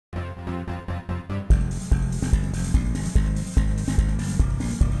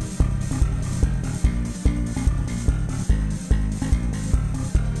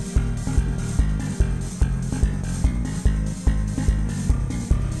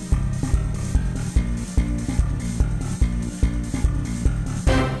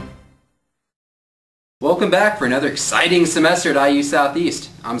Welcome back for another exciting semester at IU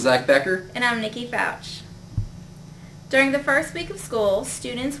Southeast. I'm Zach Becker. And I'm Nikki Fouch. During the first week of school,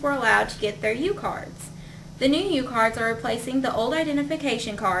 students were allowed to get their U-cards. The new U-cards are replacing the old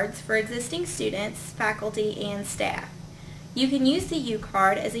identification cards for existing students, faculty, and staff. You can use the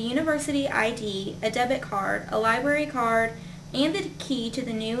U-card as a university ID, a debit card, a library card, and the key to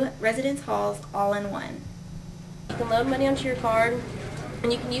the new residence halls all in one. You can load money onto your card,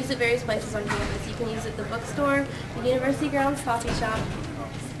 and you can use it various places on campus. You can use it at the bookstore, the University Grounds coffee shop,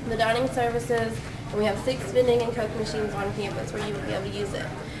 the dining services, and we have 6 vending and Coke machines on campus where you will be able to use it.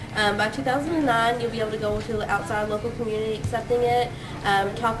 By 2009, you'll be able to go to the outside local community accepting it,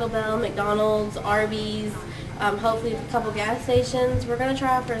 Taco Bell, McDonald's, Arby's, hopefully a couple gas stations. We're going to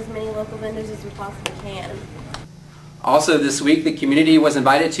try for as many local vendors as we possibly can. Also this week, the community was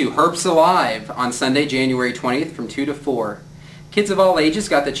invited to Herps Alive on Sunday, January 20th from 2 to 4. Kids of all ages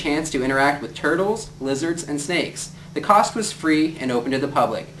got the chance to interact with turtles, lizards, and snakes. The cost was free and open to the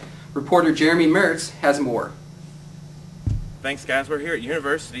public. Reporter Jeremy Mertz has more. Thanks, guys. We're here at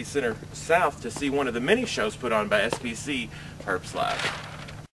University Center South to see one of the many shows put on by SBC, Herps Live.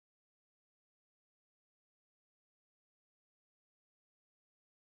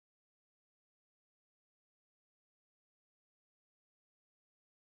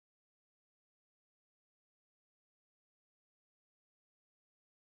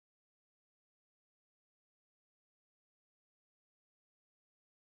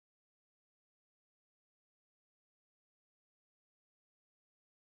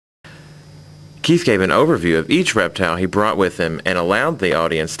 Keith gave an overview of each reptile he brought with him and allowed the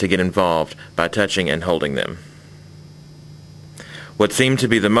audience to get involved by touching and holding them. What seemed to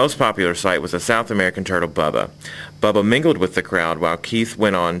be the most popular sight was the South American turtle Bubba. Bubba mingled with the crowd while Keith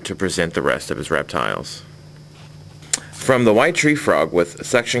went on to present the rest of his reptiles. From the white tree frog with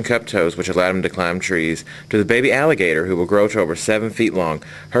suction cup toes which allowed him to climb trees, to the baby alligator who will grow to over 7 feet long,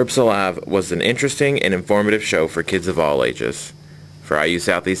 Herps Alive was an interesting and informative show for kids of all ages. For IU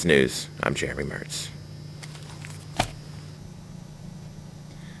Southeast News, I'm Jeremy Mertz.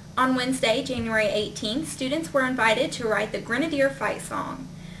 On Wednesday, January 18th, students were invited to write the Grenadier Fight Song.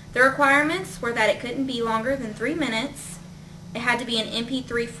 The requirements were that it couldn't be longer than 3 minutes, it had to be in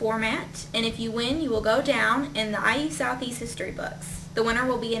MP3 format, and if you win, you will go down in the IU Southeast history books. The winner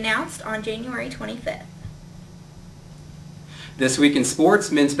will be announced on January 25th. This week in sports,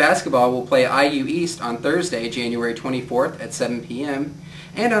 men's basketball will play IU East on Thursday, January 24th at 7 p.m.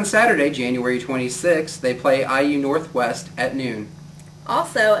 And on Saturday, January 26th, they play IU Northwest at noon.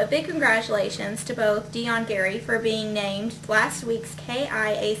 Also, a big congratulations to both Dion Gary for being named last week's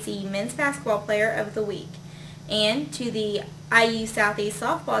KIAC Men's Basketball Player of the Week, and to the IU Southeast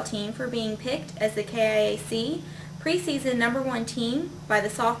softball team for being picked as the KIAC preseason #1 team by the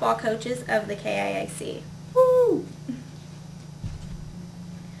softball coaches of the KIAC. Woo!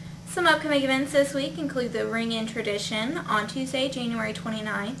 Some upcoming events this week include the Ring-In Tradition on Tuesday, January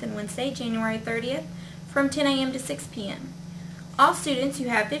 29th and Wednesday, January 30th from 10 a.m. to 6 p.m. All students who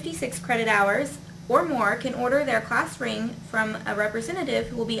have 56 credit hours or more can order their class ring from a representative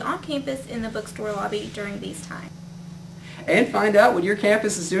who will be on campus in the bookstore lobby during these times. And find out what your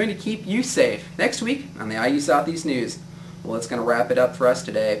campus is doing to keep you safe next week on the IU Southeast News. Well, that's going to wrap it up for us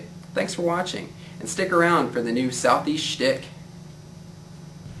today. Thanks for watching, and stick around for the new Southeast Shtick.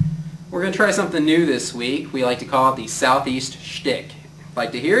 We're going to try something new this week. We like to call it the Southeast Shtick.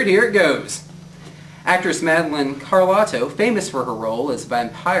 Like to hear it? Here it goes. Actress Madeline Carlotto, famous for her role as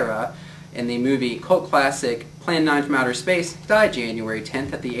Vampira in the movie cult classic Plan 9 from Outer Space, died January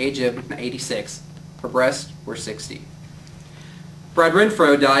 10th at the age of 86. Her breasts were 60. Brad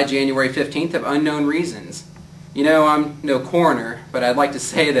Renfro died January 15th of unknown reasons. You know, I'm no coroner, but I'd like to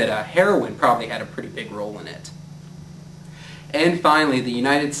say that heroin probably had a pretty big role in it. And finally, the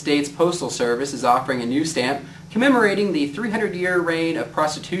United States Postal Service is offering a new stamp commemorating the 300-year reign of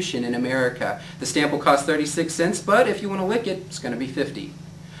prostitution in America. The stamp will cost 36 cents, but if you want to lick it, it's going to be 50.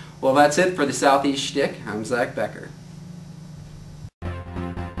 Well, that's it for the Southeast Shtick. I'm Zach Becker.